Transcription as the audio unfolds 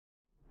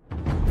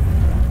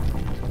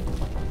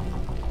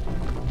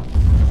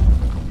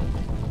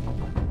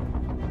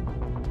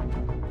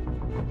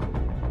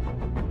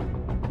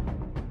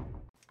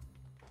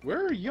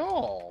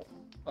y'all?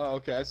 Oh,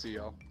 okay, I see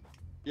y'all.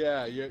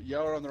 Yeah,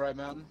 y'all are on the right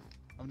mountain.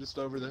 I'm just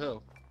over the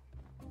hill.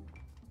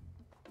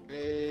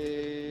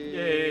 Hey.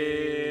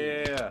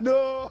 Yeah.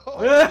 No.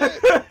 No.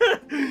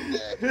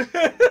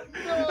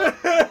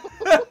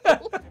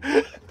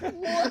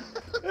 What?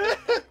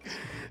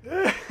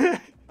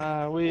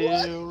 I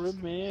will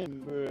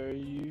remember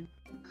you.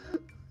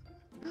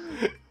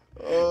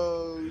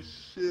 Oh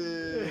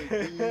shit,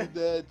 dude,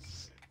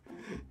 that's.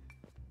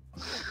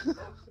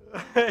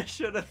 I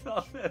should have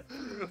thought that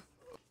through.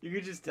 You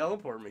could just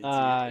teleport me to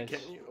Nice. you,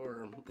 can't you?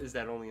 Or is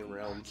that only in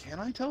realms? Can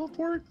I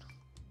teleport?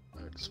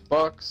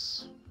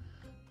 Xbox.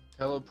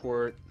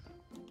 Teleport.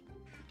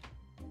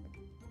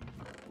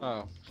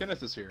 Oh,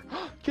 Kenneth is here.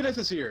 Kenneth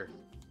is here!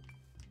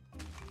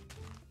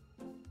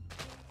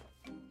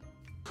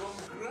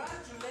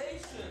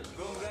 Congratulations!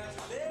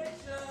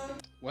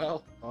 Congratulations!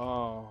 Well.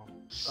 Oh.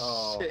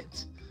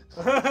 Shit.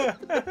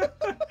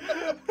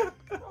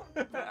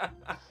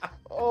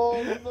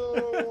 Oh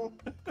no!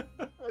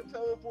 I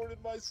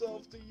teleported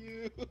myself to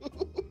you.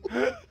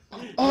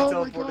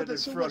 Oh my god,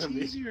 that's so much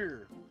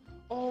easier.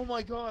 Oh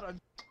my god,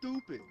 I'm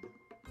stupid.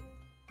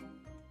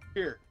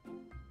 Here.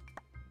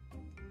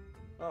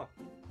 Oh.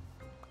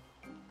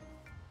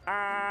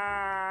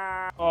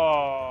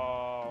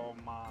 Oh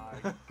my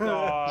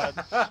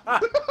god.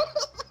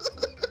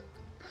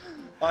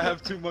 I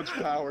have too much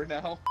power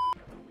now.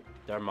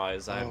 There,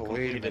 Myles, I have Oh, wait a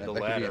completed minute. the That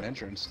could be ladder. an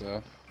entrance,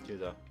 though. To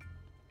the...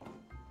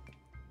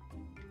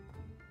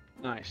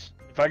 Nice.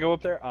 If I go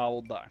up there, I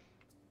will die.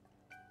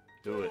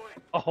 Do it.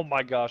 Oh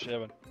my gosh,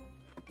 Evan.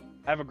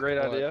 I have a great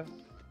What? idea.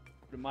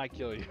 But it might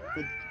kill you.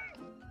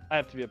 I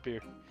have to be up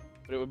here.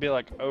 But it would be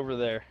like over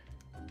there.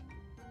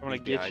 I'm gonna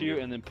He's get behind you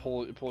you. and then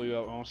pull you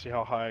up. I want to see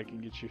how high I can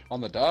get you.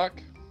 On the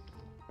dock?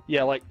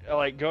 Yeah, like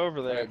go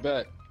over there. Alright,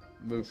 bet.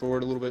 Move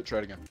forward a little bit, try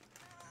it again.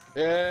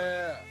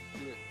 Yeah!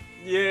 Do it.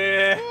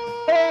 Yeah!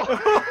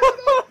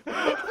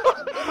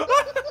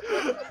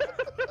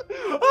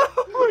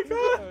 Oh my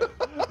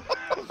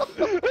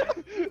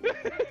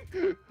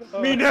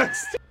god! Me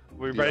next!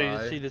 We ready Yeah.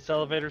 to see this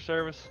elevator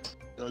service?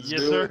 Let's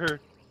Yes, do it. sir.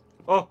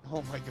 Oh!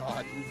 Oh my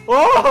god.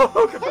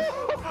 Oh!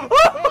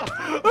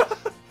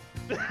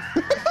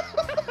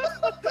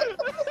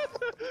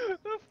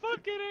 The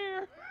fucking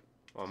air!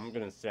 I'm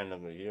gonna stand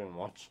under here and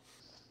watch.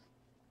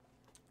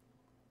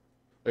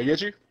 Did I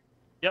get you?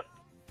 Yep.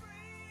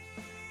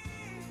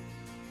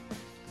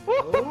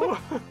 Oh!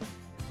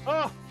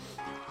 Oh!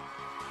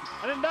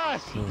 I didn't die!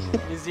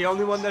 He's the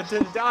only one that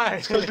didn't die!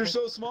 Because you're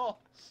so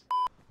small.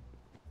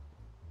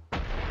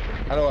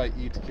 How do I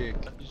eat kick?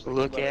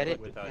 Look at it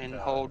Without, and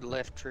hold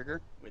left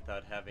trigger.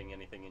 Without having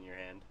anything in your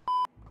hand.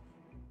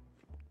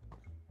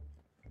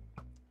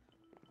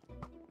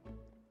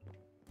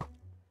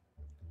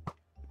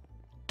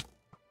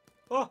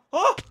 Oh!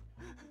 Oh!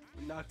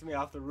 You knocked me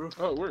off the roof.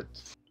 Oh, it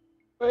worked.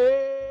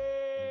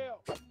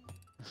 Well.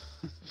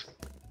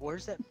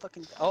 Where's that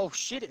fucking? Oh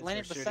shit! It It's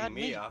landed for beside shooting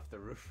me. off the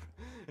roof.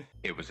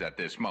 It was at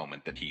this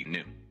moment that he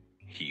knew.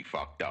 He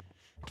fucked up.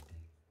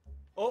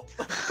 Oh!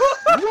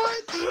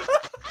 What?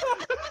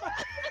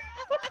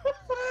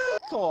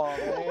 Come on,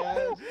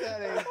 man.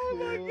 That ain't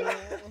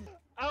cool.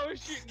 I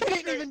was shooting He didn't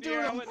straight even in the do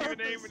air. it I on wasn't even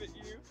purpose. aiming at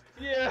you.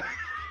 Yeah.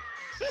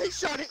 He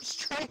shot it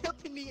straight up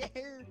in the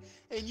air,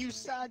 and you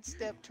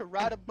sidestepped to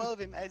right above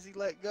him as he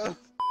let go.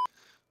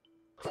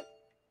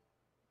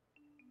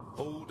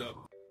 Hold up.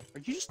 Are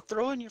you just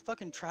throwing your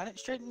fucking trident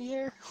straight in the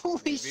air?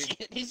 Holy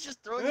shit! He's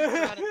just throwing your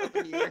trident up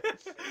in the air.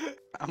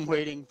 I'm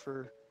waiting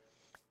for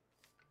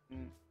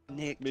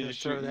Nick Me to to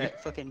throw shoot you.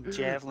 that fucking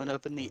javelin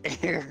up in the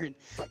air. And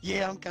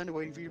yeah, I'm kind of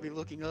waiting for you to be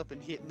looking up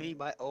and hit me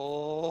by.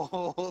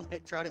 Oh,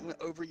 that trident went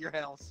over your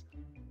house.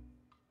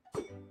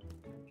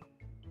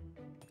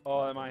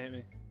 Oh, that might hit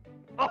me.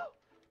 Oh!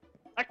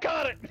 I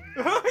caught it!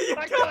 You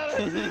I got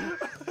it!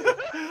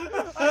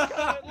 I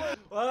got it! Look!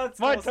 Well, that's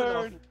My close enough.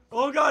 turn!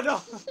 Oh god,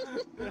 no!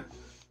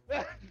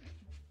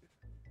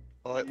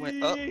 Oh, it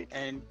went up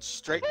and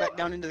straight back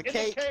down into the Get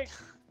cake. the cake!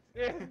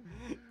 Yeah.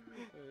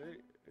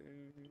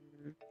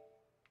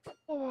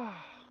 Oh.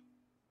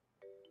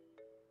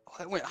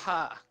 Oh, it went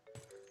high.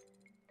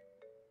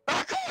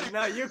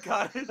 Now you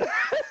got it.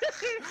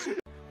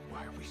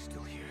 Why are we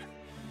still here?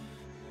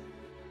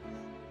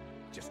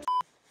 Just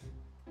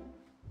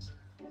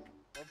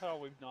Love how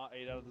we've not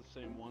ate out of the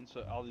same one,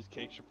 so all these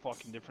cakes are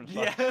fucking different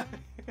Yeah. sizes.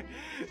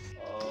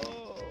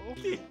 Oh.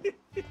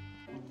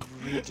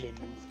 Ridden.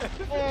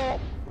 Oh!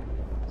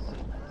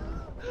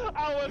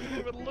 I wasn't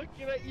even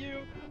looking at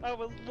you. I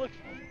was looking.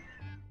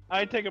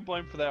 I ain't taking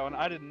blame for that one.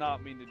 I did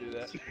not mean to do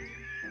that.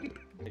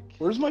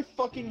 Where's my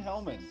fucking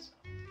helmet?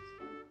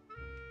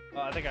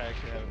 I think I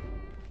actually have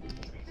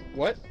it.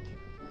 What?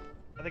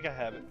 I think I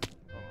have it.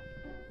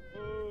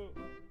 Hold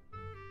on.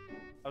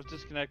 I was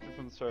disconnected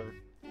from the server.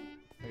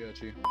 I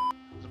got you.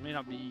 So I may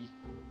not be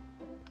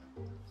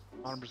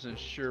 100%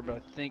 sure, but I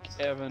think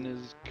Evan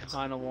is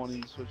kind of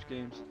wanting to switch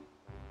games.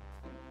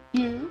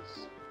 Yes.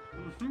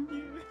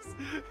 Yes.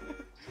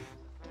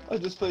 I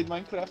just played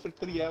Minecraft for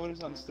 3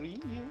 hours on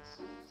stream, yes.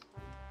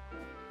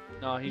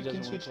 No, he You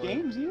doesn't can want switch to play.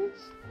 games,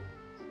 yes.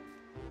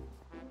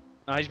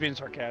 No, he's being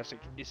sarcastic.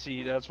 You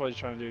see, that's what he's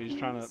trying to do. He's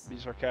trying to be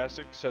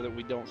sarcastic so that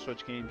we don't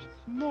switch games.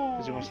 No.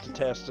 Because he wants to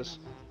test us.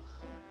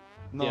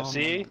 No, Yeah,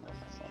 see? No.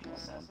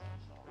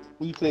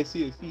 We play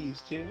Sea of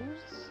Thieves, James?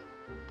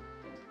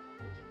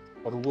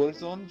 Or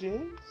Warzone,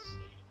 James?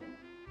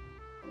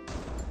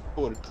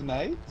 Or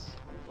tonight?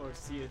 Or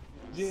Sea of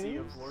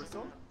James?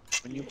 Warzone?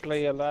 When you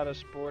play a lot of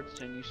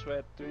sports and you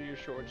sweat through your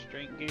shorts,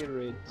 drink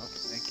Gatorade. Okay,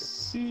 thank you.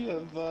 Sea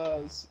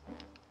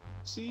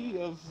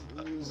of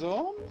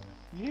Zone?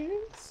 Yes?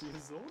 Sea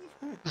of Zone?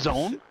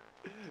 Zone?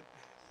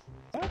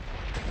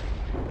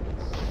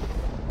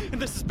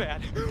 This is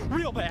bad.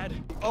 Real bad.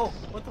 Oh,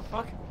 what the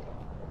fuck?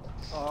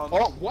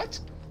 Oh, what?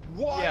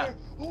 Why? Yeah.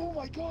 Oh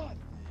my god!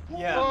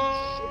 Yeah.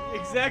 Oh.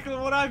 Exactly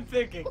what I'm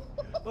thinking.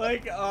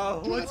 Like,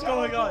 what's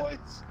going on?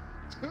 Boys.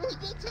 To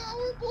the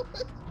tower,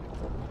 boys!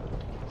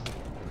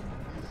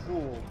 You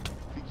fool.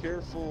 Be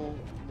careful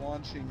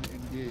launching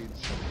engage.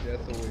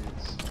 Death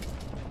awaits.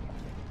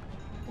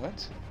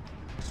 What?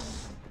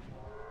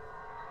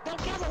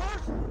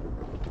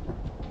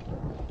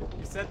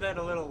 You said that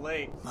a little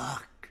late.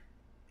 Horse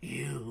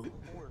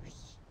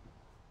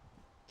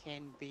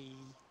can be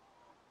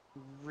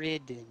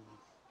ridden.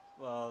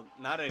 Well,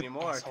 not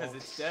anymore, because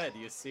it's dead,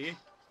 you see?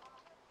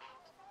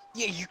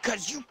 Yeah,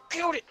 cause you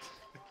killed it.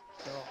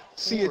 The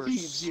Sea of horse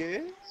Thieves,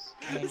 yes?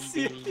 can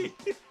Sea of be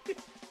Thieves.